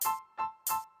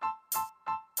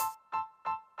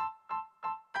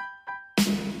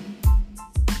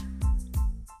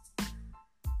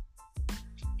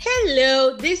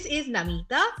Hello, this is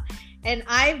Namita, and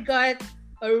I've got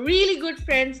a really good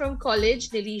friend from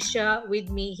college, Nilisha, with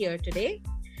me here today.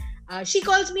 She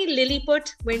calls me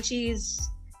Lilliput when she's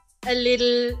a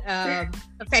little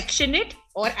affectionate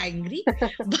or angry,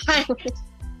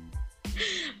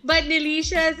 but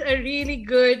Nilisha is a really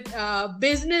good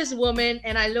businesswoman,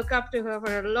 and I look up to her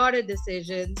for a lot of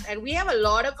decisions, and we have a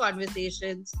lot of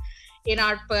conversations in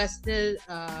our personal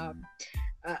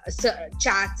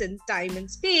chats and time and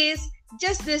space.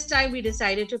 Just this time we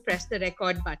decided to press the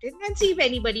record button and see if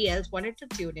anybody else wanted to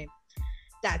tune in.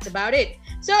 That's about it.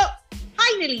 So,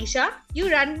 hi Nilisha,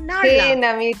 you run Narla. Hey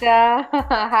Namita,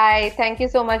 hi. Thank you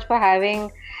so much for having,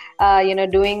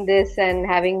 doing this and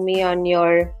having me on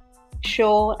your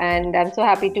show. And I'm so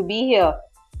happy to be here.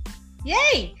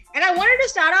 Yay! And I wanted to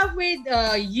start off with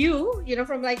you,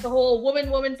 from like the whole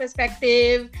woman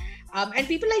perspective. And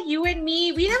people like you and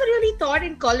me, we never really thought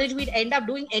in college we'd end up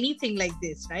doing anything like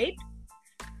this, right?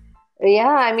 Yeah,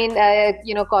 I mean,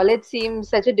 college seems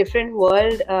such a different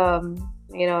world,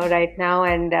 right now.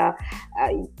 And,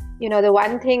 the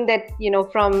one thing that,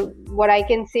 from what I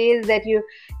can say is that you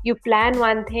plan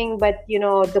one thing, but,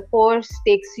 the course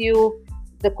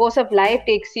of life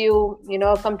takes you,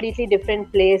 a completely different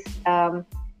place,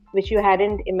 which you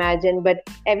hadn't imagined. But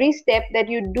every step that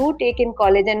you do take in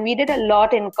college, and we did a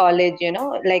lot in college,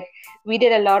 like we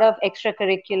did a lot of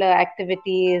extracurricular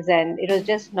activities, and it was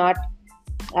just not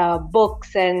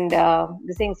books and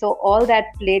the thing. So all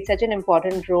that played such an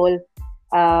important role,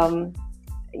 to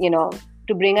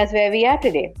bring us where we are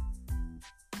today.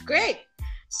 Great.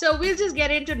 So we'll just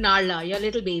get into Narla, your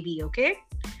little baby, okay?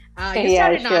 You Yeah,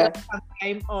 started sure. Narla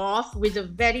sometime off with a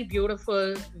very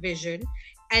beautiful vision.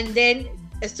 And then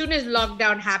as soon as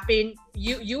lockdown happened,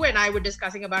 you and I were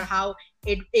discussing about how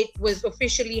it was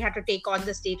officially had to take on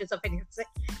the status of an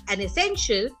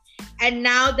essential. And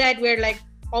now that we're like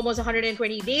almost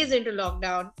 120 days into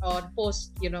lockdown or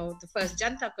post, the first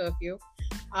Janta curfew,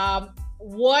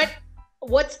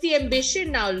 what's the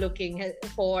ambition now looking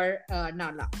for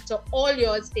Narla? So all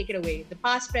yours, take it away. The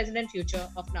past, present, and future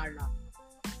of Narla.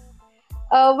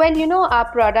 Our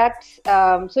products,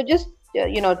 so just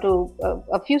to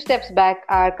a few steps back,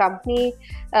 our company,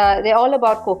 they're all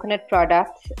about coconut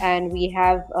products, and we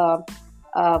have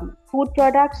food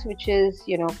products, which is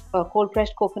cold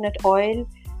pressed coconut oil,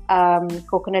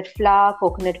 coconut flour,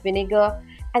 coconut vinegar,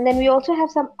 and then we also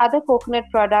have some other coconut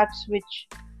products which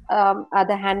are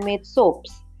the handmade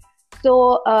soaps.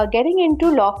 So getting into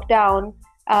lockdown,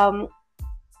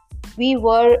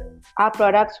 our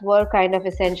products were kind of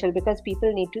essential because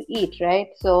people need to eat,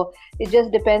 right? So it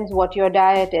just depends what your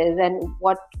diet is and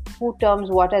who terms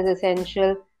what as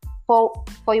essential for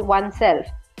oneself.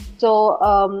 So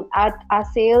our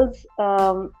sales,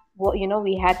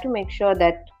 we had to make sure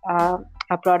that our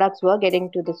products were getting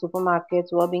to the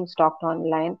supermarkets, were being stocked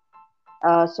online,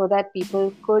 so that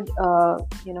people could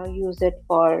use it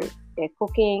for their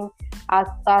cooking. Our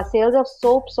sales of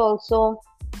soaps also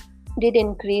did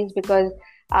increase because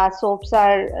our soaps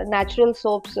are natural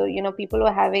soaps, so people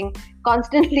were having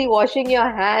constantly washing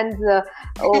your hands.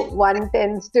 One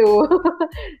tends to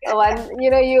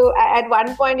you at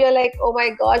one point you're like, oh my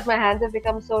gosh, my hands have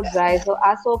become so dry. So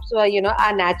our soaps were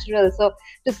are natural, so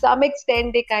to some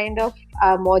extent they kind of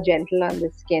are more gentle on the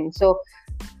skin. So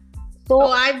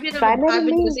I've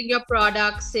been using your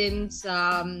products since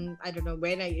I don't know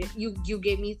when. You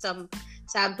gave me some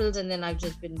samples, and then I've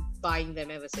just been buying them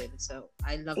ever since. So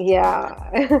I love them. Yeah.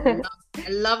 I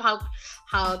love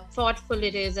how thoughtful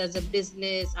it is as a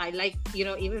business. I like,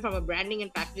 even from a branding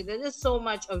and packaging, there's just so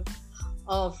much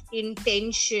of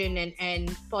intention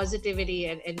and positivity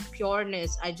and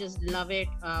pureness. I just love it.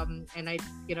 And I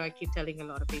keep telling a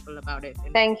lot of people about it.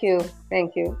 Thank you.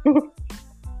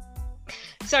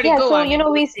 Sorry, go on.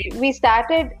 We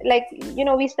started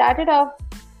off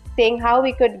saying how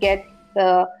we could get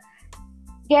a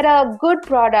good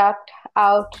product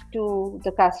out to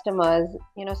the customers,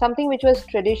 something which was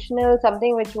traditional,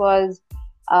 something which was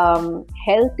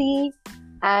healthy.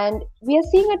 And we are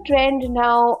seeing a trend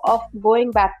now of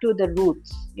going back to the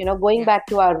roots, back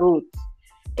to our roots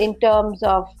in terms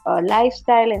of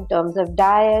lifestyle, in terms of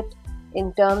diet,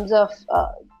 in terms of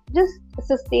just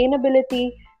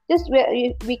sustainability. Just where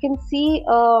we can see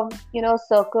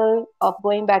circle of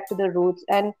going back to the roots.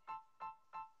 And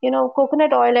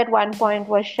coconut oil at one point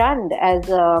was shunned as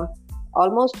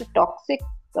almost a toxic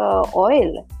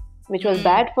oil, which was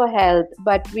bad for health.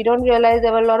 But we don't realize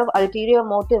there were a lot of ulterior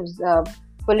motives,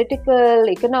 political,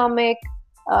 economic,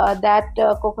 that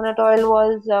coconut oil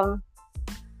was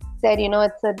said,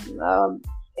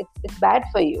 it's bad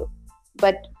for you.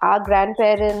 But our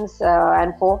grandparents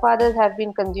and forefathers have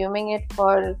been consuming it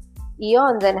for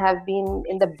eons and have been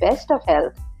in the best of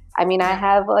health. I mean, I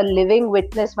have a living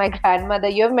witness, my grandmother.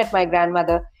 You have met my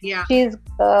grandmother. Yeah. She's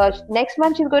next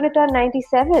month she's going to turn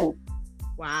 97.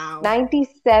 Wow.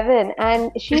 97,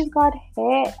 and she's got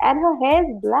hair, and her hair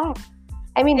is black.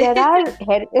 I mean, there are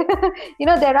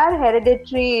there are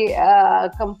hereditary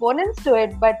components to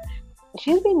it, but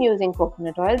she's been using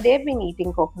coconut oil. They've been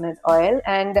eating coconut oil,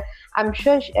 and I'm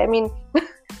sure.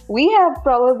 We have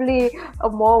probably a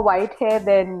more white hair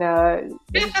than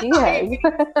she has.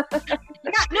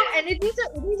 Yeah, no, and it is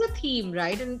a theme,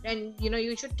 right? And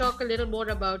you should talk a little more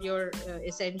about your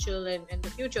essential and the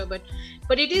future, but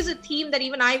it is a theme that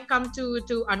even I've come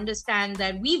to understand,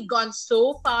 that we've gone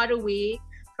so far away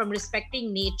from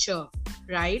respecting nature,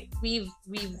 right? We've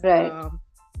right.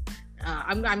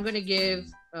 I'm going to give.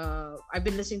 I've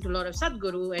been listening to a lot of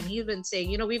Sadhguru, and he's been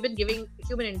saying, we've been giving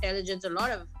human intelligence a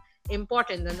lot of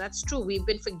importance, and that's true. We've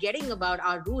been forgetting about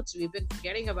our roots. We've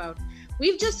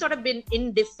just sort of been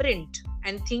indifferent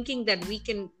and thinking that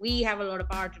we have a lot of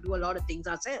power to do a lot of things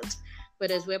ourselves,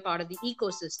 whereas we're part of the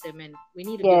ecosystem, and we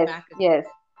need to be back.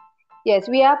 Yes,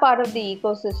 we are part of the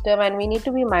ecosystem, and we need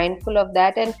to be mindful of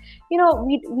that. And we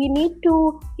need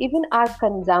to, even our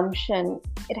consumption,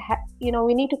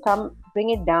 we need to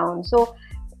bring it down. So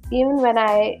even when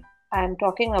I am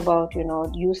talking about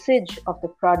usage of the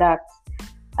products,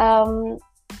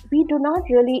 we do not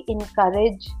really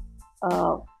encourage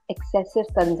excessive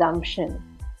consumption,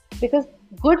 because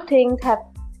good things have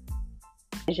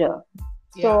measure.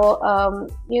 So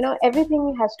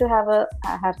everything has to have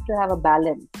a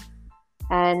balance.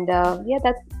 And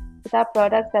that's with our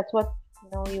products. That's what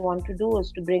we want to do,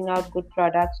 is to bring out good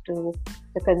products to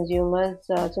the consumers,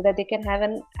 so that they can have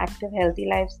an active, healthy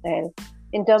lifestyle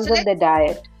in terms of their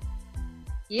diet.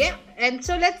 Yeah, and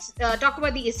so let's talk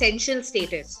about the essential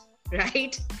status,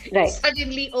 right? Right.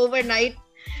 Suddenly, overnight,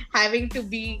 having to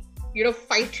be,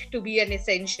 fight to be an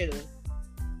essential.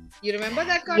 You remember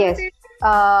that conversation?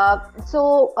 Yes.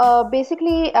 So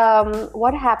basically,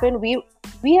 what happened?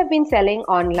 We have been selling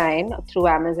online through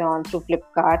Amazon, through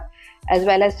Flipkart, as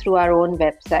well as through our own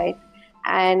website,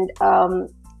 and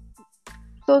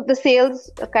so the sales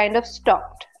kind of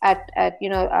stopped at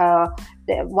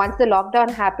once the lockdown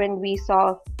happened. We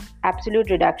saw absolute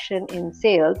reduction in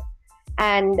sales,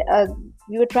 and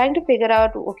we were trying to figure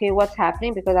out, okay, what's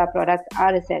happening, because our products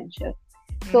are essential.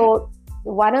 Mm-hmm. So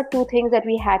one or two things that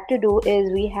we had to do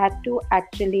is we had to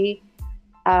actually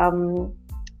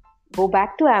go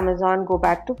back to Amazon, go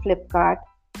back to Flipkart,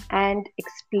 and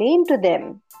explain to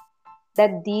them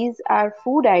that these are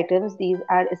food items, these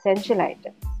are essential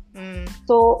items.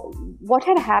 So what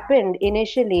had happened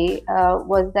initially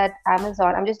was that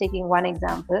Amazon, I'm just taking one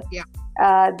example,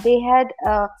 they had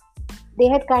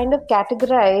kind of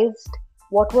categorized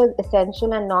what was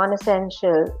essential and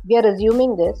non-essential. We are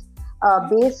assuming this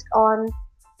based on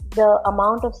the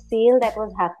amount of sale that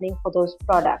was happening for those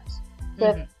products. So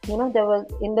if, there was,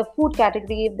 in the food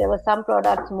category, there were some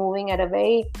products moving at a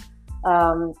very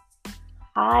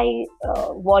high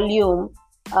volume,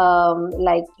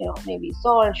 like maybe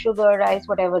salt, sugar, rice,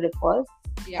 whatever it was.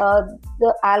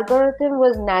 The algorithm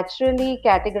was naturally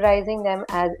categorizing them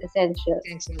as essentials.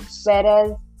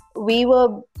 Whereas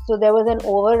there was an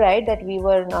override that we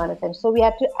were non-essential. So we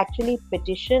had to actually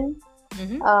petition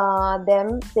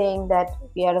them, saying that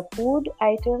we are a food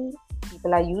item,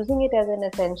 people are using it as an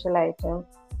essential item,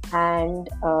 and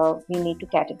we need to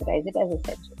categorize it as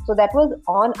essential. So that was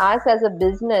on us as a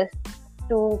business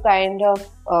to kind of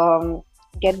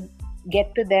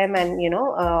get to them and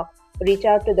reach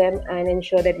out to them and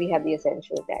ensure that we have the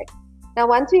essential tag. Now,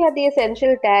 once we had the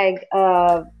essential tag,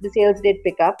 the sales did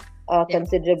pick up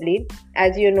considerably.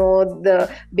 As you know, the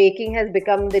baking has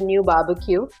become the new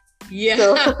barbecue. Yeah.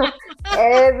 So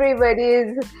everybody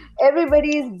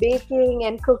is baking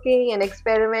and cooking and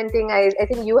experimenting. I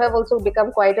think you have also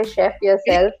become quite a chef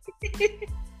yourself.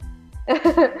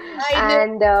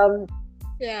 And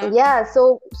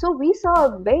so we saw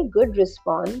a very good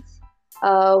response.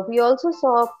 We also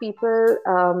saw people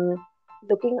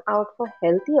looking out for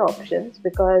healthy options,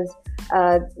 because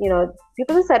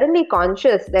people are suddenly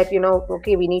conscious that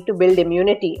okay, we need to build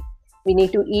immunity, we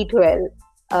need to eat well.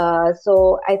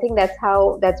 So I think that's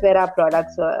where our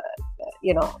products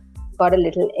got a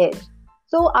little edge.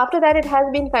 So after that, it has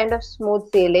been kind of smooth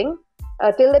sailing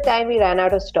till the time we ran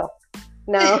out of stock.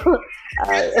 Now,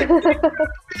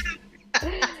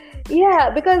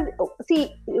 because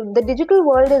see, the digital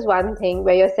world is one thing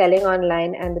where you're selling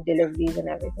online and the deliveries and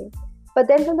everything. But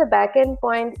then from the back end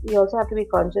point, we also have to be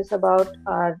conscious about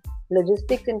our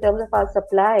logistics in terms of our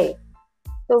supply.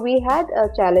 So we had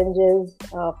challenges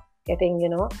of getting,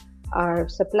 our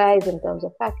supplies in terms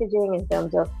of packaging, in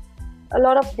terms of a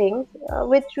lot of things,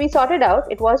 which we sorted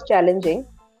out. It was challenging.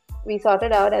 We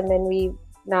sorted out, and then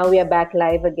now we are back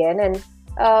live again, and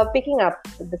picking up.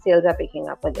 The sales are picking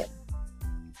up again.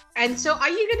 And so, are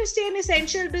you going to stay in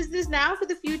essential business now for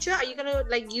the future? Are you going to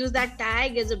like use that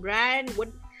tag as a brand?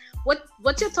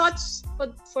 What's your thoughts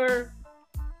for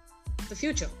the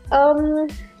future?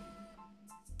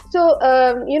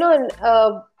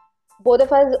 Both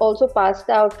of us also passed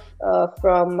out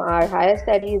from our higher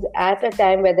studies at a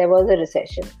time where there was a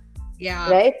recession. Yeah.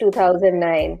 Right,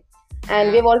 2009,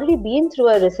 and we've already been through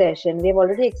a recession. We've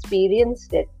already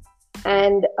experienced it.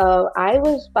 And I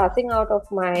was passing out of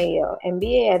my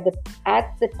MBA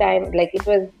at the time, like it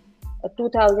was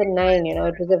 2009.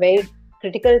 It was a very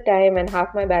critical time, and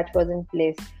half my batch was in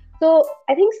place. So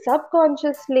I think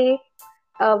subconsciously,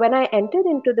 when I entered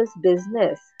into this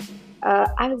business,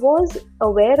 I was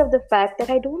aware of the fact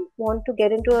that I don't want to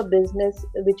get into a business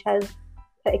which has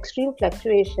extreme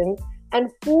fluctuations, and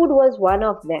food was one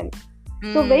of them.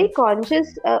 So very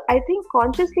conscious, I think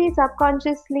consciously,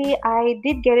 subconsciously, I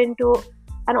did get into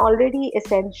an already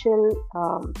essential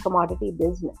commodity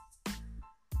business.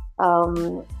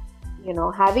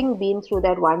 Having been through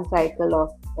that one cycle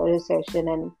of a recession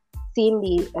and seen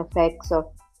the effects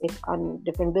of it on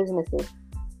different businesses.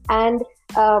 And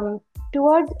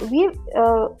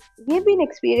we've been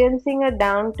experiencing a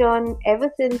downturn ever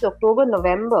since October,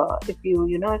 November. If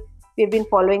we've been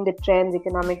following the trends,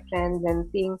 economic trends, and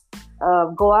seeing we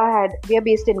are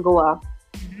based in Goa.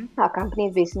 Mm-hmm. Our company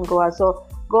is based in Goa. So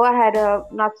Goa had a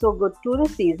not so good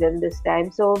tourist season this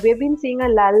time. So we've been seeing a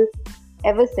lull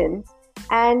ever since.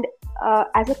 And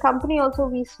as a company also,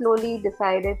 we slowly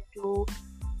decided to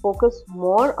focus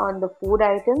more on the food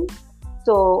items.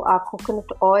 So our coconut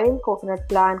oil, coconut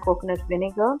flour, and coconut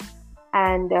vinegar.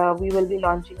 And we will be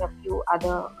launching a few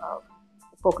other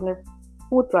coconut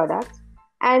food products.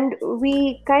 And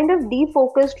we kind of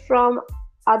defocused from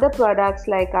other products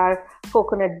like our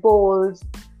coconut bowls,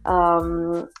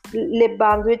 lip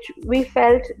balms, which we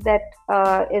felt that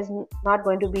is not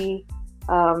going to be,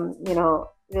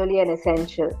 really an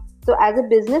essential. So as a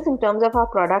business, in terms of our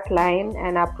product line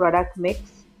and our product mix,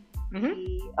 mm-hmm.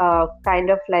 we kind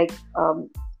of like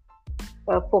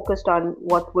focused on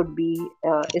what would be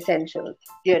essential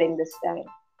during this time.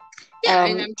 Yeah,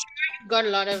 and I'm sure you've got a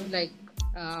lot of like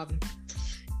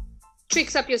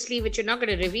tricks up your sleeve which you're not going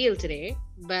to reveal today,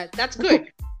 but that's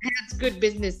good. That's good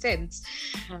business sense.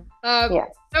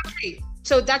 Okay,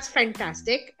 so that's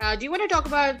fantastic. Do you want to talk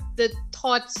about the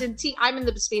thoughts? And see, I'm in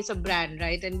the space of brand,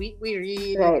 right? And we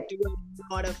really do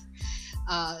a lot of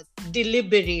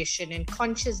deliberation and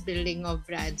conscious building of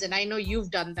brands. And I know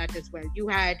you've done that as well. You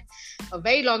had a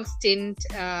very long stint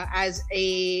as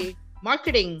a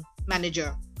marketing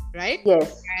manager, right?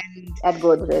 Yes, and at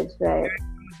Godrej, right?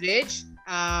 Godrej.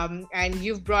 And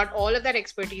you've brought all of that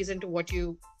expertise into what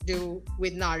you do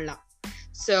with Narla.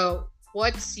 So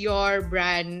what's your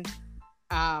brand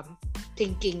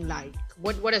thinking like?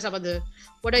 What are some of the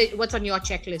what's on your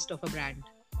checklist of a brand?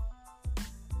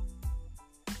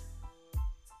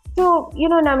 So,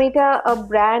 Namita, a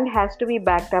brand has to be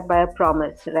backed up by a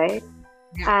promise, right?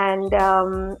 Yeah. And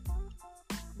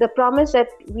the promise that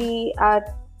we are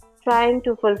trying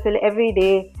to fulfill every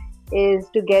day is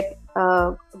to get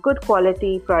good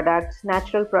quality products,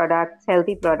 natural products,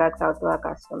 healthy products out to our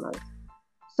customers.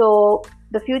 So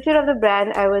the future of the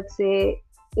brand, I would say,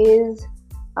 is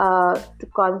to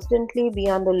constantly be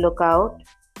on the lookout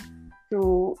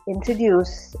to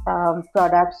introduce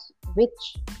products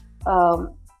which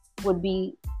would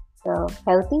be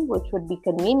healthy, which would be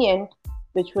convenient,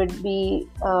 which would be,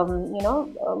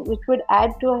 which would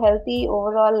add to a healthy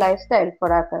overall lifestyle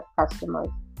for our customers.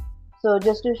 So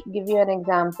just to give you an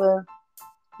example,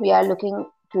 we are looking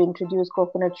to introduce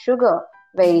coconut sugar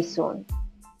very soon.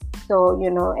 So,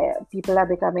 people are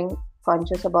becoming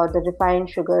conscious about the refined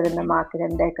sugar in the market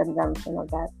and their consumption of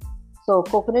that. So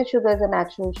coconut sugar is a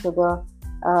natural sugar.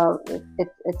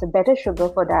 It's a better sugar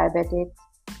for diabetics.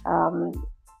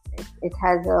 It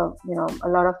has a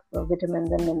lot of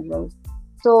vitamins and minerals.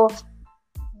 So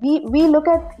we look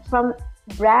at from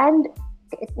brand,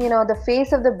 the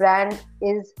face of the brand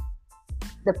is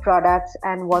the products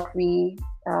and what we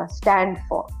stand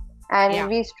for, and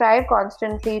we strive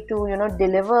constantly to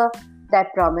deliver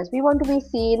that promise. We want to be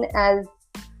seen as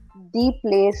the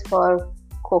place for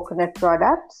coconut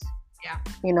products,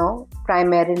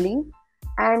 primarily,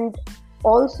 and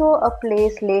also a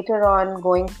place later on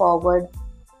going forward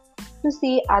to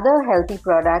see other healthy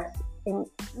products in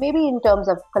terms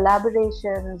of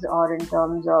collaborations or in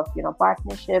terms of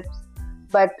partnerships,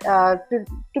 but to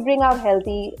bring out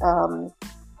healthy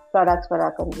products for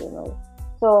our consumers.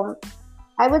 So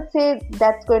I would say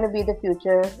that's going to be the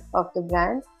future of the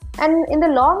brand. And in the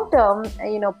long term,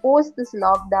 post this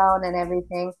lockdown and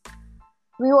everything,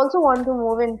 we also want to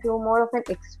move into more of an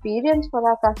experience for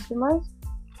our customers.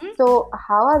 So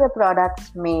how are the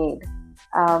products made?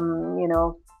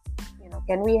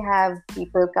 Can we have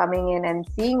people coming in and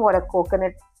seeing what a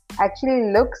coconut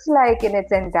actually looks like in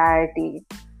its entirety?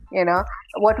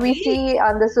 What we see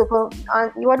on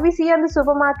the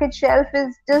supermarket shelf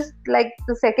is just like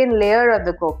the second layer of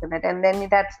the coconut, and then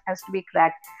that has to be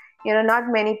cracked. Not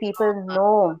many people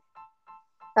know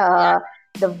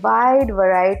the wide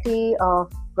variety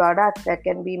of products that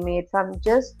can be made from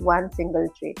just one single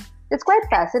tree. It's quite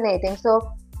fascinating.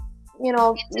 So,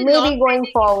 maybe going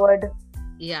forward.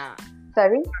 Yeah.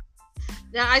 Sorry?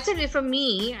 Yeah, I said it from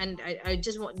me, and I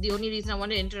just the only reason I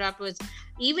wanted to interrupt was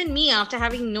even me, after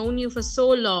having known you for so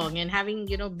long and having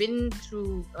been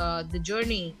through the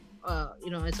journey,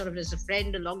 sort of as a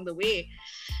friend along the way,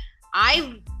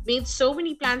 I've made so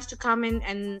many plans to come in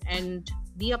and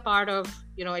be a part of,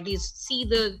 at least see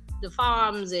the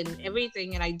farms and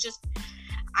everything, and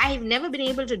I've never been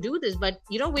able to do this, but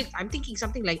I'm thinking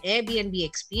something like Airbnb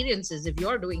experiences. If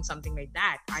you're doing something like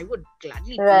that, I would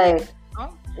gladly. Right.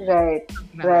 Right.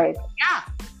 Yeah.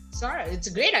 Sorry, it's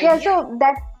a great idea.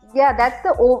 Yeah.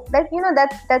 So that's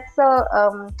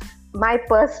my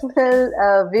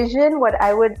personal vision. What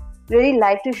I would really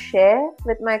like to share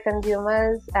with my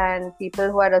consumers and people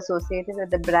who are associated with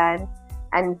the brand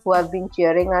and who have been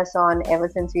cheering us on ever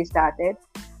since we started.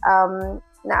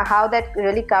 Now, how that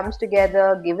really comes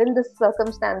together, given the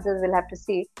circumstances, we'll have to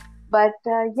see. But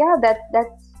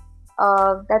that's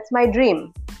my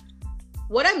dream.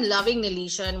 What I'm loving,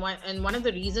 Nilisha, and one of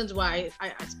the reasons why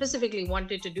I specifically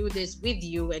wanted to do this with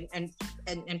you and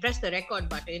press the record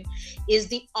button is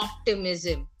the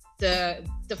optimism, the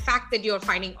fact that you're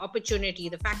finding opportunity,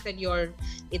 the fact that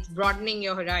it's broadening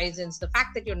your horizons, the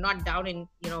fact that you're not down and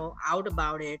out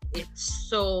about it. It's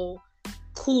so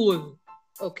cool.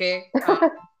 Okay.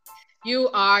 You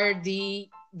are the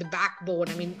backbone.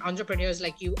 I mean, entrepreneurs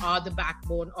like you are the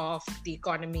backbone of the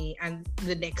economy and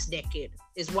the next decade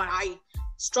is what I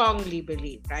strongly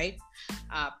believe, right?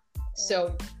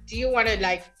 So do you want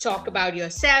to talk about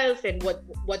yourself and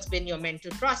what's been your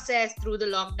mental process through the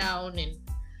lockdown and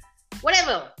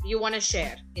whatever you want to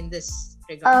share in this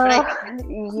regard?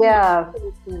 Yeah.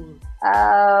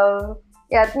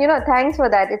 Thanks for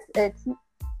that.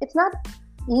 It's not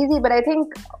easy, but I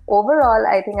think overall,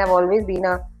 I've always been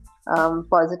a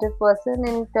positive person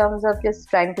in terms of just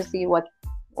trying to see what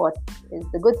is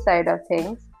the good side of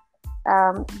things.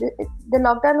 The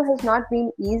lockdown has not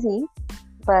been easy,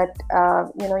 but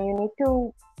you need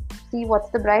to see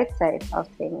what's the bright side of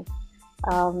things.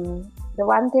 The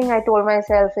one thing I told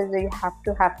myself is that you have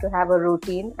to have a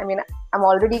routine. I mean, I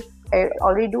already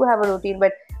do have a routine,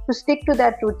 but to stick to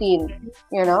that routine,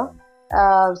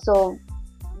 so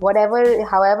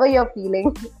however you're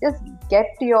feeling, just get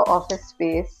to your office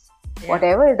space,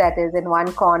 whatever that is, in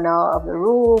one corner of the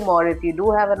room, or if you do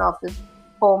have an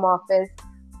home office,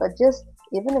 but just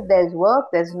even if there's work,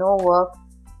 there's no work,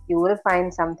 you will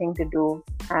find something to do,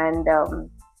 and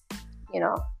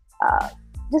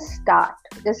just start.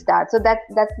 So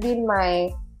that's been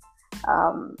my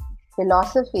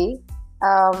philosophy,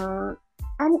 and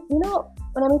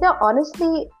Pranamita,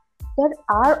 honestly, there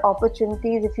are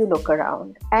opportunities if you look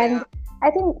around. And I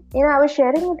think, I was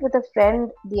sharing it with a friend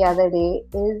the other day,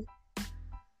 is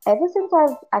ever since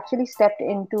I've actually stepped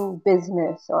into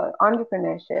business or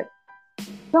entrepreneurship,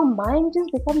 your mind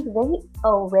just becomes very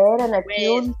aware and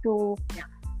attuned to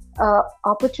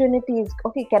opportunities.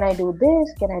 Okay, can I do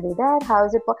this? Can I do that? How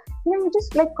is it? You're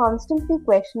just constantly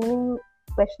questioning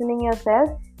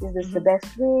yourself. Is this the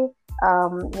best way?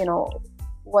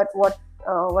 What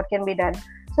can be done?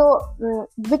 So,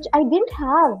 which I didn't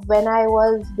have when I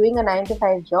was doing a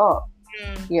 9-to-5 job.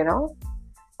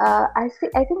 I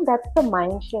think that's the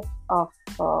mind shift of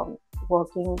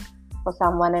working for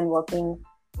someone and working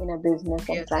in a business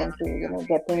and trying to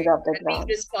get things off the ground.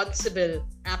 Being responsible,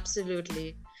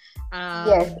 absolutely.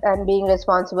 Yes, and being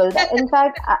responsible. In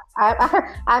fact,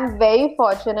 I'm very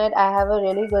fortunate. I have a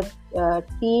really good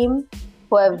team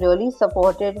who have really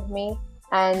supported me.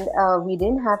 And we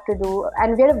didn't have to do,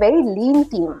 and we're a very lean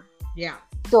team. Yeah.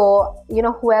 So,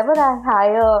 whoever I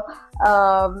hire,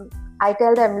 I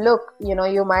tell them, look,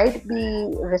 you might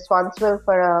be responsible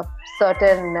for a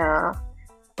certain,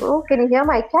 can you hear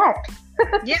my cat?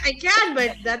 Yeah, I can,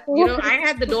 but that, I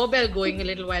had the doorbell going a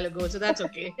little while ago, so that's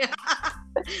okay.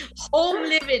 Home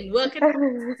living,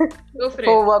 working. Go for it.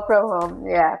 Oh, work from home,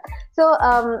 yeah. So,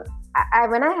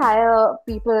 when I hire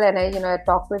people and I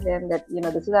talk with them that,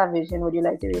 this is our vision, would you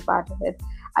like to be part of it?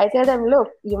 I tell them, look,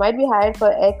 you might be hired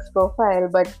for X profile,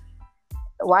 but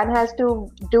one has to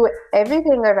do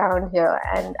everything around here.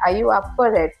 And are you up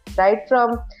for it? Right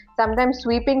from sometimes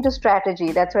sweeping to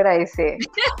strategy. That's what I say.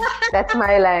 That's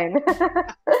my line.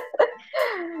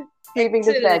 Sweeping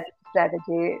to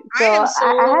strategy. So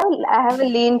I have a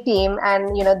lean team,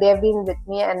 and they've been with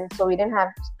me, and so we didn't have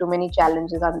too many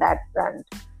challenges on that front.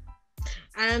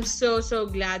 And I'm so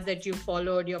glad that you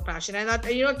followed your passion, and that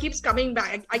it keeps coming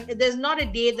back. There's not a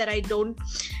day that I don't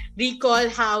recall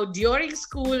how during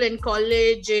school and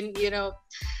college and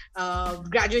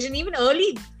graduation, even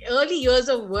early years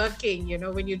of working,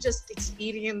 when you just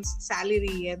experience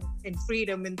salary and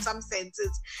freedom in some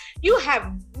senses, you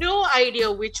have no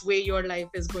idea which way your life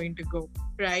is going to go,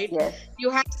 right? Yes.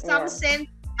 You have some sense,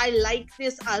 I like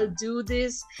this, I'll do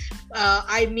this,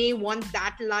 I may want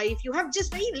that life. You have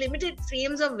just very limited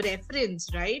frames of reference,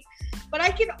 right? But I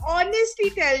can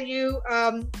honestly tell you,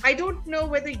 I don't know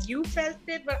whether you felt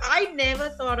it, but I never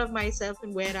thought of myself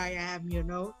and where I am,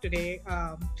 today.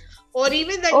 Or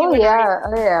even that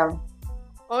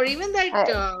or even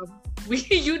that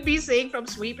you'd be saying from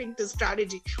sweeping to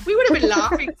strategy. We would have been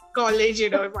laughing in college,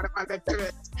 if one of our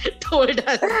lecturers told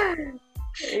us.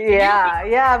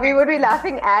 Yeah, we would be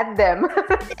laughing at them.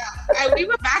 We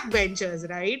were backbenchers,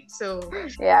 right? So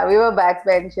yeah, we were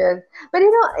backbenchers. But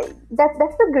that's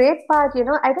the great part.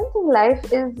 I don't think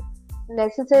life is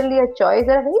necessarily a choice.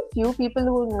 There are very few people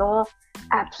who know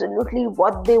absolutely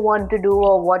what they want to do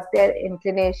or what their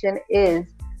inclination is.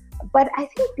 But I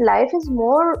think life is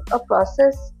more a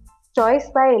process, choice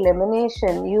by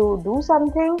elimination. You do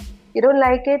something, you don't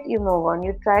like it, you move on.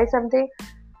 You try something,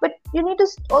 but you need to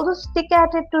also stick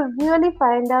at it to really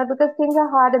find out, because things are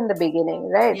hard in the beginning,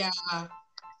 right? Yeah.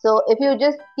 So if you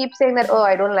just keep saying that,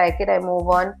 I don't like it, I move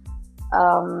on,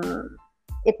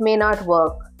 it may not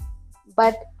work.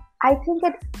 But I think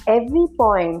at every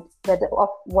point of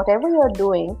whatever you're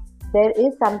doing, there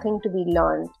is something to be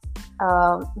learned.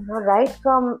 Right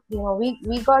from,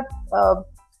 we got,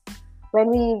 when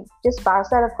we just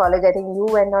passed out of college, I think you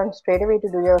went on straight away to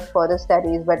do your further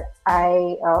studies, but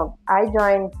I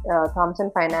joined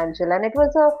Thomson Financial, and it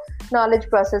was a knowledge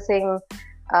processing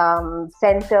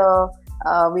center.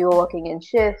 We were working in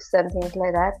shifts and things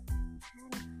like that.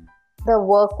 The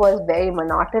work was very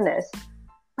monotonous,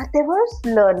 but there was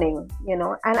learning,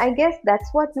 and I guess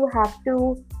that's what you have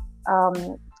to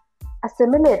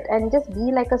assimilate and just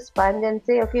be like a sponge and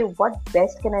say, okay, what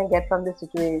best can I get from this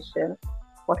situation?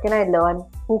 What can I learn?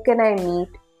 Who can I meet?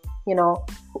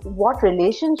 What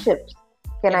relationships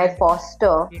can I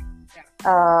foster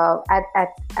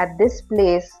at this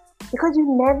place? Because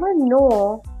you never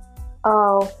know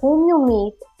whom you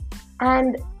meet,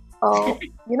 and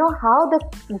how the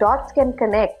dots can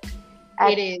connect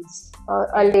at a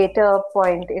later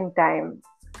point in time.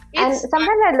 And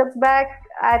sometimes I look back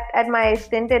at my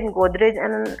stint in Godrej,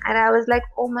 and I was like,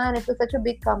 oh man, it was such a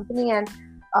big company, and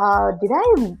did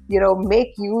I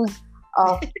make use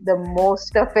of the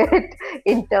most of it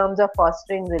in terms of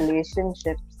fostering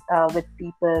relationships with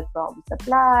people from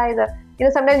supplies, or,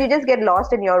 sometimes you just get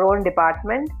lost in your own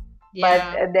department, but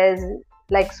there's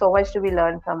like so much to be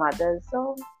learned from others.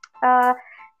 So I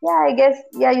guess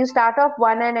you start off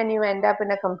one end and you end up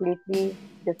in a completely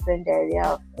different area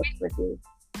of expertise,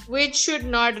 which should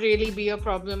not really be a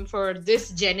problem for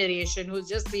this generation, who's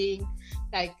just seeing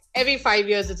like every 5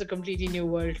 years it's a completely new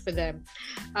world for them,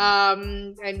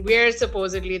 and we're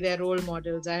supposedly their role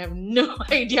models. I have no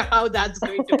idea how that's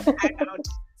going to pan out.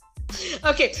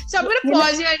 Okay, so I'm going to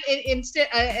pause here instead,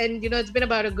 and it's been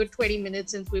about a good 20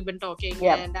 minutes since we've been talking,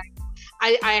 and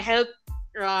I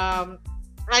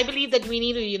believe that we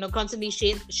need to constantly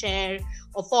share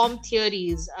or form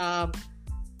theories, and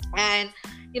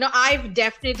I've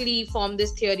definitely formed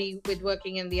this theory with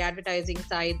working in the advertising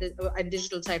side and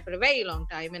digital side for a very long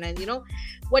time. And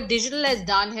what digital has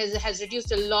done has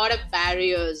reduced a lot of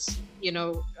barriers,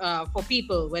 for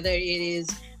people, whether it is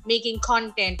making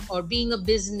content or being a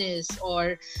business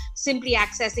or simply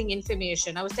accessing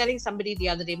information. I was telling somebody the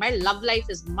other day, my love life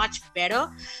is much better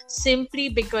simply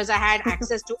because I had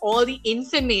access to all the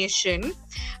information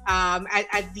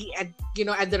at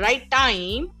the right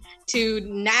time to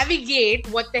navigate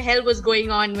what the hell was going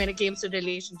on when it came to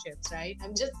relationships, right?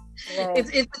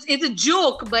 It's a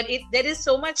joke, but there is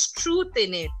so much truth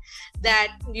in it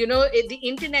that the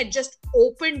internet just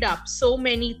opened up so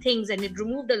many things, and it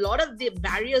removed a lot of the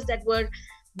barriers that were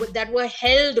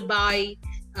held by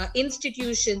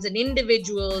institutions and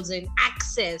individuals and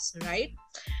access, right?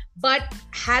 But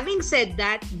having said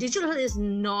that, digital is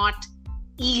not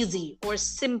easy or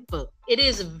simple. It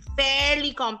is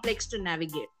fairly complex to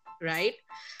navigate, right?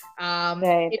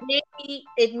 Right.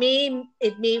 It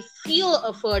may feel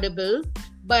affordable,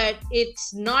 but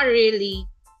it's not really.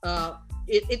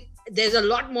 There's a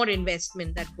lot more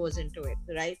investment that goes into it,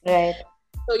 right? Right.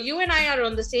 So you and I are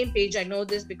on the same page. I know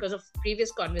this because of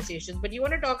previous conversations, but you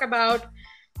want to talk about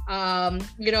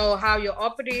how your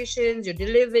operations, your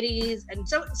deliveries, and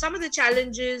some of the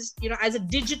challenges, as a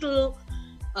digital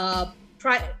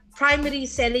primary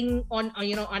selling on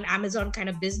Amazon kind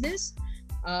of business.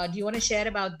 Do you want to share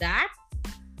about that?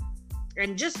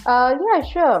 And just Yeah,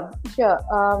 sure, sure.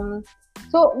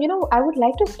 So, I would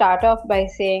like to start off by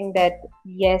saying that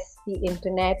yes, the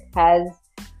internet has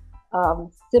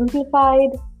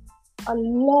simplified a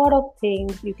lot of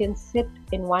things. You can sit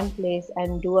in one place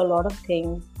and do a lot of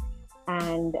things,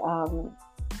 and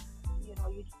you,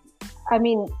 I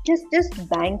mean, just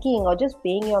banking or just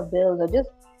paying your bills or just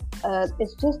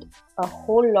it's just a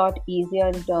whole lot easier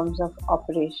in terms of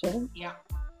operation. yeah,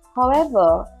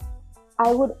 However,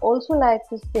 I would also like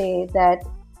to say that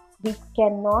we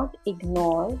cannot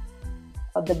ignore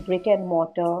the brick and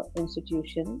mortar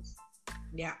institutions,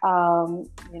 yeah,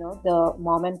 the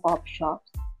mom and pop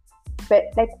shops. But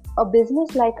like a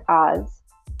business like ours,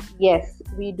 yes,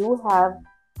 we do have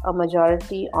a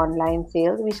majority online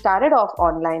sales. We started off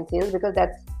online sales because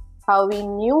that's how we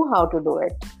knew how to do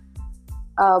it.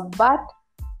 But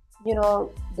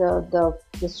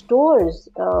the stores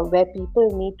where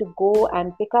people need to go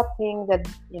and pick up things at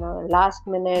last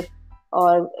minute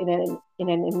or in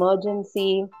an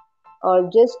emergency, or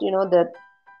just the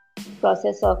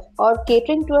process of or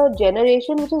catering to a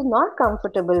generation which is not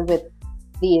comfortable with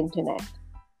the internet.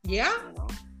 yeah,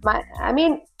 I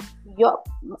mean, your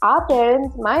our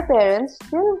parents, my parents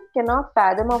still cannot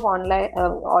fathom of online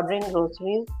ordering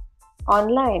groceries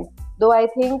online. Though I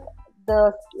think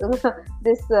the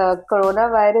this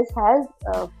coronavirus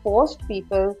has forced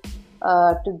people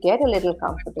to get a little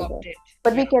comfortable. it.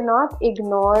 But we Yeah. cannot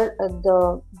ignore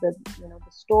the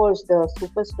stores, the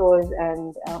superstores,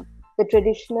 and the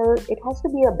traditional. It has to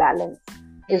be a balance,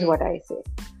 is what I say.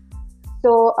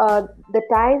 So the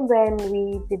time when we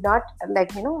did not,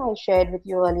 like I shared with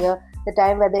you earlier, the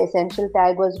time where the essential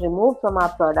tag was removed from our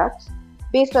products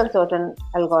based on certain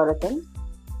algorithms,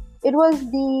 it was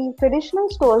the traditional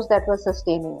stores that were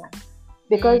sustaining us,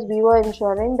 because we were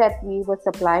ensuring that we were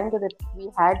supplying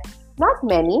we had not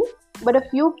many, but a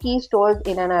few key stores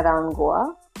in and around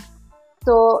Goa.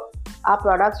 So our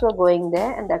products were going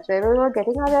there, and that's where we were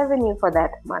getting our revenue for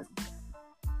that month.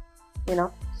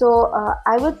 So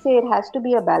I would say it has to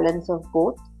be a balance of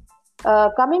both.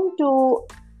 Coming to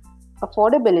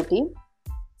affordability,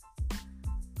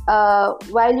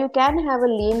 while you can have a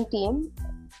lean team,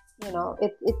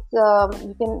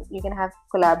 you can have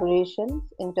collaborations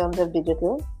in terms of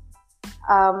digital.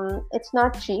 It's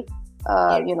not cheap.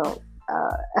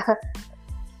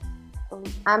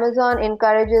 Amazon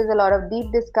encourages a lot of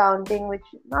deep discounting, which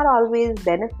not always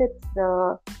benefits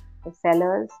the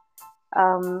sellers.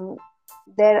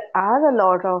 There are a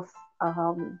lot of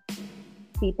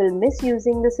people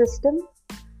misusing the system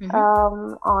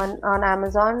on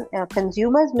Amazon,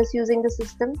 consumers misusing the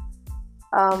system.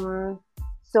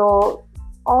 So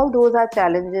all those are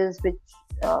challenges which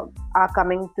are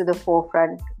coming to the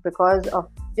forefront because of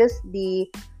just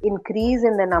the increase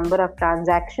in the number of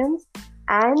transactions,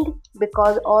 and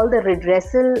because all the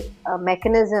redressal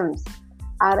mechanisms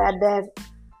are at their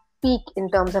peak in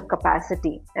terms of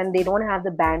capacity, and they don't have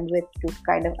the bandwidth to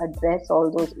kind of address all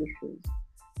those issues.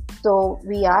 So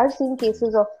we are seeing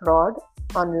cases of fraud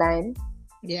online.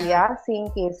 Yeah. We are seeing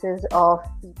cases of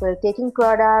people taking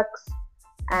products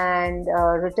and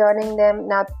returning them.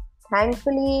 Now,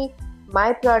 thankfully,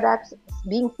 my products,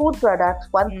 being food products,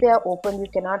 once they are open, you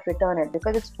cannot return it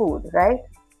because it's food, right?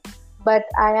 But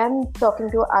I am talking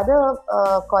to other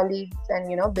colleagues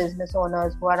and business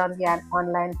owners who are on the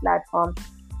online platform.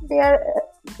 They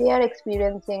are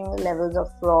experiencing levels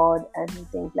of fraud and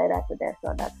things like that with their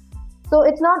products. So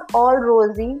it's not all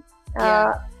rosy.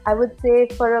 I would say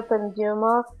for a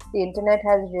consumer, the internet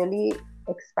has really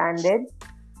expanded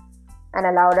and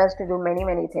allowed us to do many,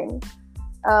 many things.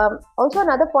 Also,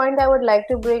 another point I would like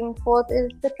to bring forth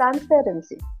is the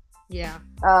transparency. Yeah.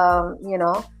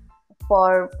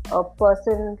 For a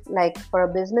person, like for a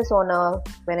business owner,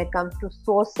 when it comes to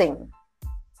sourcing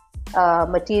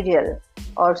material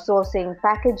or sourcing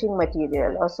packaging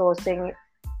material or sourcing,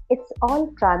 it's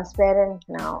all transparent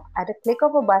now. At a click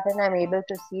of a button, I'm able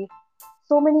to see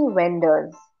so many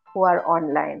vendors who are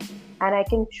online, and I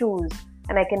can choose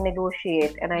and I can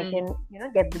negotiate and I can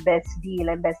get the best deal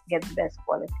and get the best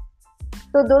quality.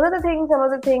 So those are the things, some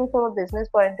of the things from a business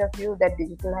point of view that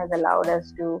digital has allowed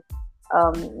us to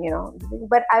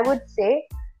but I would say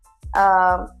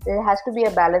there has to be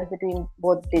a balance between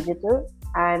both digital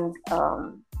and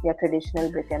your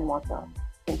traditional brick and mortar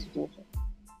institution.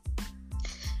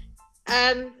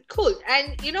 Cool.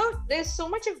 And there's so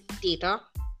much of data,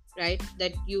 right,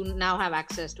 that you now have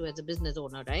access to as a business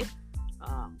owner, right?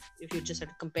 If you just have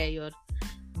to compare your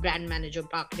brand manager,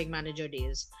 marketing manager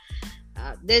days,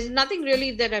 there's nothing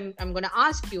really that I'm going to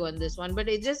ask you on this one, but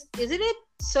isn't it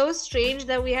so strange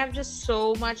that we have just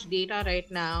so much data right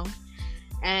now?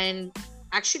 And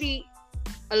actually,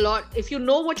 a lot, if you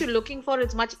know what you're looking for,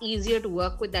 it's much easier to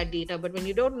work with that data. But when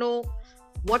you don't know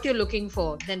what you're looking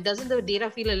for, then doesn't the data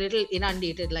feel a little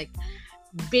inundated, like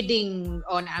bidding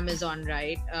on Amazon,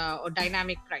 right? Or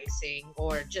dynamic pricing,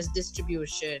 or just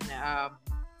distribution,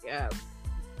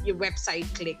 your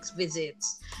website clicks,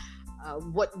 visits,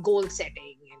 what goal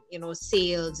setting, and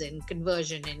sales and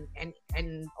conversion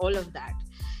and all of that.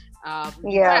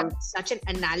 You have such an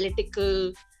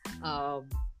analytical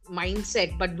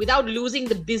mindset, but without losing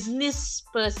the business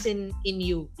person in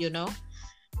you.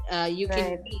 You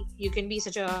can be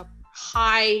such a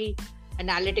high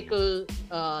analytical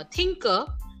thinker,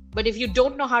 but if you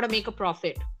don't know how to make a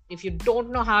profit, if you don't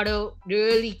know how to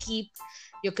really keep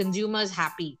your consumers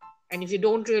happy, and if you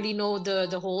don't really know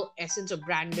the whole essence of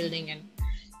brand building and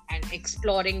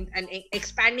exploring and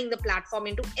expanding the platform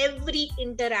into every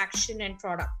interaction and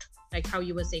product, like how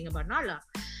you were saying about Nala,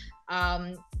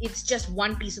 it's just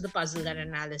one piece of the puzzle, that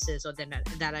analysis or that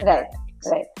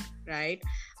analytics, right?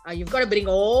 You've got to bring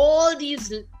all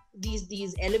these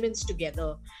elements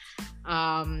together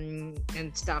and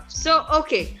stuff. So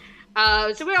okay,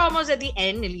 so we're almost at the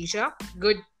end, Alisha.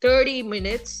 Good 30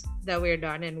 minutes that we're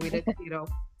done, and we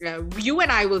you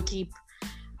and I will keep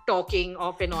talking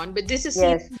off and on, but this is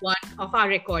season 1 of our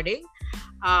recording.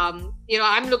 I'm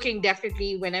looking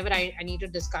definitely whenever I need to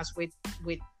discuss with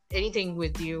anything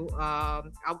with you,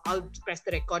 I'll press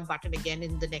the record button again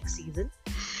in the next season.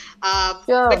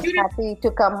 Sure, happy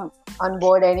to come on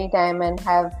board anytime and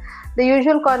have the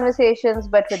usual conversations,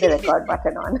 but with the record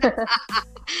button on.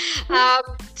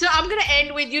 So I'm going to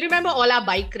end with, you remember all our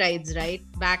bike rides, right?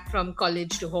 Back from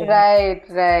college to home.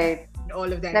 Right.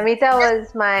 All of that. Namita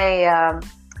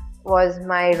was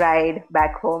my ride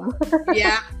back home.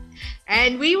 Yeah.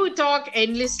 And we would talk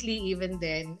endlessly even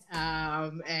then.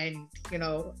 And,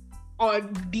 or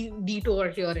detour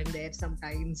here and there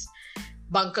sometimes.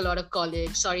 Bunk a lot of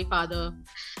college. Sorry, father,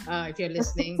 if you're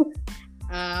listening.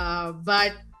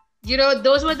 But,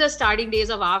 those were the starting days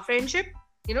of our friendship.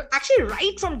 Actually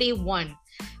right from day one.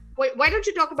 Why don't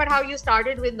you talk about how you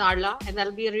started with Narla? And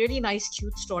that'll be a really nice,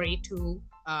 cute story to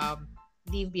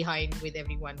leave behind with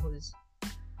everyone who's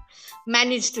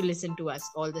managed to listen to us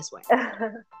all this while.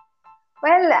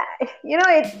 Well,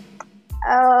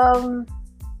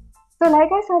 so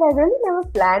like I said, I really never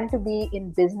planned to be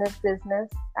in business.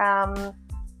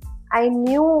 I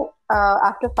knew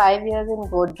after 5 years in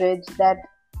Godrej that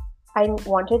I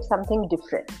wanted something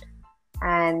different.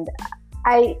 And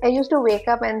I used to wake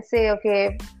up and say,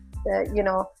 okay,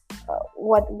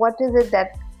 what is it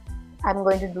that I'm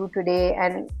going to do today?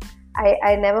 And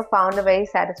I never found a very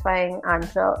satisfying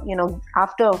answer,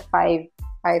 after five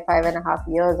and a half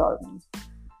years almost.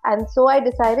 And so I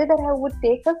decided that I would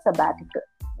take a sabbatical,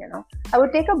 I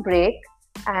would take a break,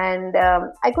 and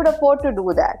I could afford to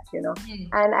do that,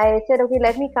 And I said, okay,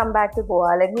 let me come back to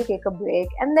Goa, let me take a break,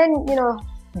 and then,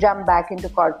 jump back into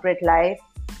corporate life,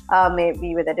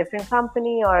 maybe with a different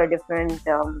company or a different,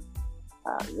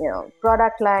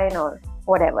 product line or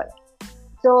whatever.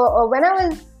 So when I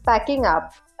was packing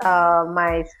up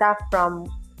my stuff from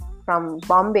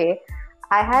Bombay,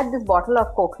 I had this bottle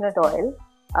of coconut oil,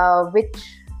 which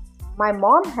my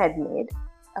mom had made,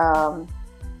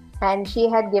 and she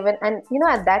had given, and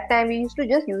at that time we used to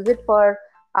just use it for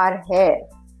our hair,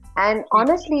 and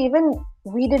honestly, even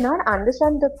we did not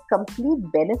understand the complete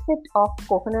benefit of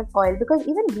coconut oil, because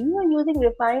even we were using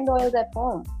refined oils at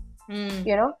home,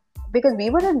 because we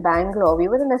were in Bangalore, we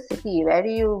were in a city where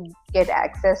you get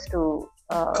access to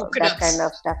that kind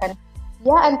of stuff. And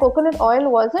and coconut oil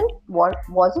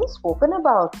wasn't spoken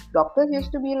about. Doctors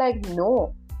used to be like,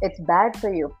 no, it's bad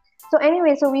for you. So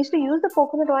anyway, so we used to use the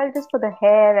coconut oil just for the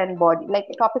hair and body, like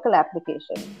topical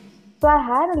application. So I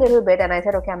had a little bit, and I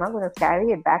said, okay, I'm not going to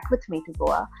carry it back with me to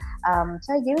Goa.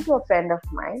 So I gave it to a friend of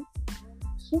mine.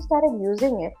 She started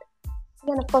using it.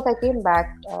 And of course, I came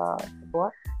back to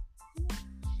Goa.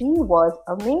 She was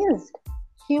amazed.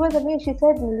 She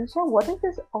said, Alisha, what is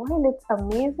this oil? It's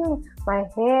amazing. My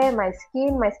hair, my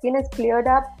skin is cleared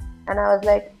up. And I was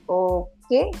like,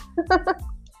 okay.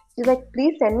 She's like,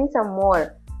 please send me some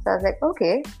more. So I was like,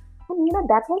 okay. And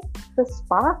that was the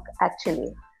spark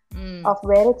actually of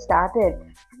where it started.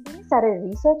 And then I started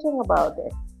researching about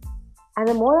it. And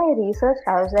the more I researched,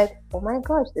 I was like, oh my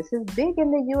gosh, this is big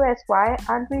in the US. Why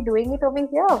aren't we doing it over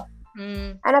here?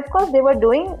 And of course, there was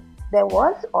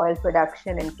oil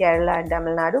production in Kerala and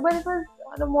Tamil Nadu, but it was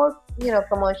on a more,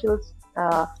 commercial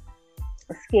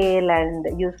scale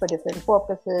and used for different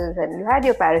purposes. And you had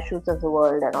your parachutes of the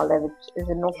world and all that, which is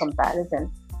in no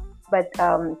comparison. But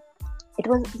it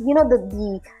was,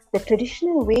 the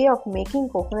traditional way of making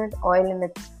coconut oil in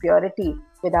its purity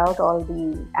without all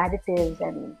the additives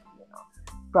and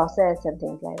process and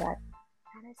things like that.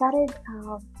 And I started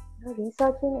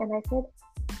researching, and I said,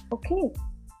 okay,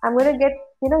 I'm going to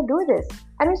do this.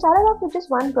 And we started off with just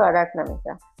one product,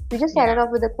 Namita. We just started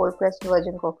off with the cold pressed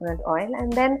virgin coconut oil,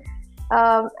 and then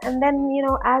as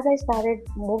I started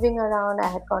moving around, I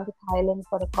had gone to Thailand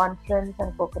for a conference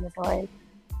on coconut oil.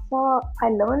 So I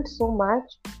learned so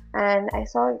much, and I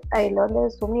learned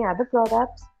there's so many other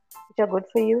products which are good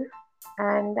for you.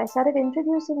 And I started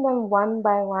introducing them one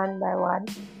by one.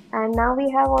 And now we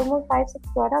have almost 5-6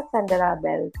 products under our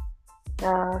belt.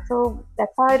 So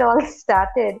that's how it all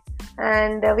started.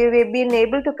 And we've been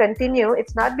able to continue.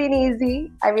 It's not been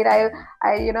easy. I mean, I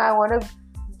want to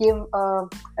give a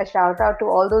shout out to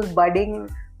all those budding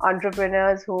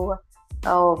entrepreneurs who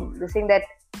saying that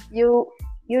you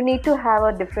need to have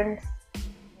a different,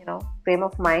 frame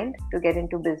of mind to get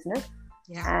into business.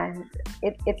 And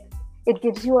it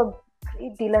gives you a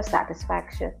great deal of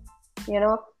satisfaction.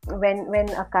 When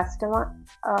a customer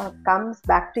comes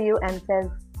back to you and says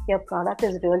your product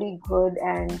is really good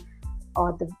and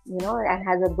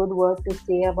has a good word to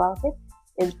say about it,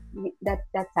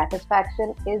 that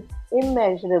satisfaction is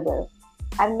immeasurable.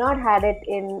 I've not had it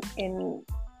in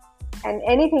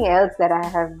anything else that I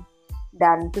have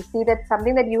done, to see that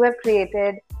something that you have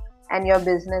created and your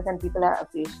business and people are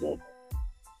appreciating.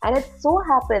 And it so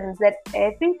happens that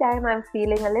every time I'm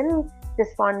feeling a little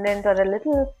despondent or a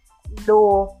little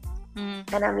low,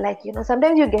 and I'm like,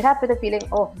 sometimes you get up with a feeling,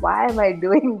 oh, why am I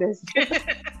doing this? I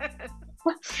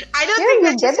don't think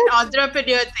that's just an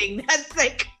entrepreneur thing. That's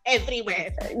like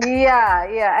everywhere.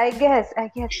 Yeah, I guess.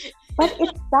 But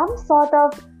it's some sort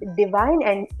of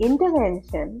divine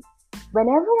intervention.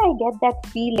 Whenever I get that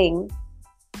feeling,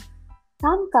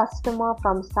 some customer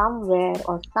from somewhere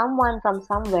or someone from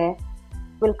somewhere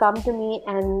will come to me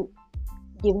and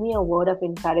give me a word of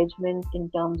encouragement in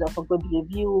terms of a good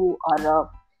review or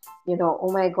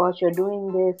oh my gosh, you're doing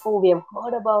this. Oh, we have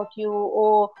heard about you.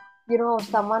 Oh,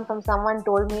 someone from someone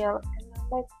told me. And I'm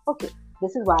like, okay,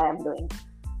 this is why I'm doing it.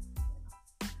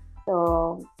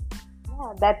 So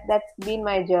that's been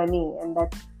my journey, and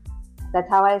that's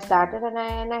how I started,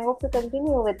 and I hope to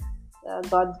continue with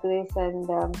God's grace and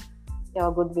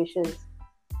your good wishes.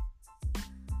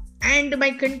 And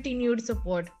my continued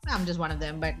support. I'm just one of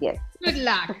them, but yes. Good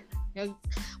luck.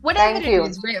 Whatever it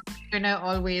is, we're gonna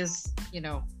always,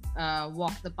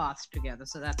 walk the path together.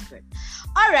 So that's good.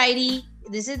 Alrighty,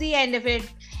 this is the end of it.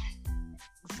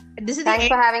 Thanks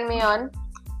for having me on.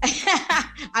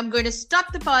 I'm going to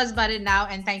stop the pause button now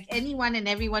and thank anyone and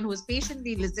everyone who's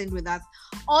patiently listened with us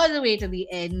all the way to the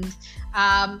end.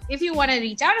 If you want to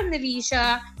reach out on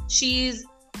Nilisha, she's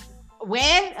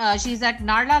at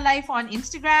Narla Life on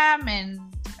Instagram and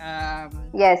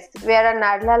yes, we are on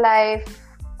Narla Life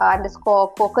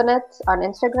 _coconuts on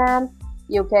Instagram.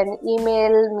 You can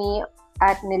email me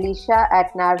at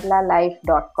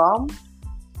nilisha@narlalife.com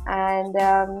and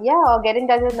or get in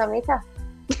touch with Namita.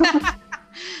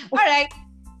 All right.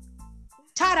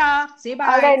 Ta-da. Say bye.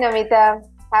 All right, Namita.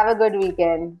 Have a good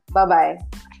weekend. Bye-bye.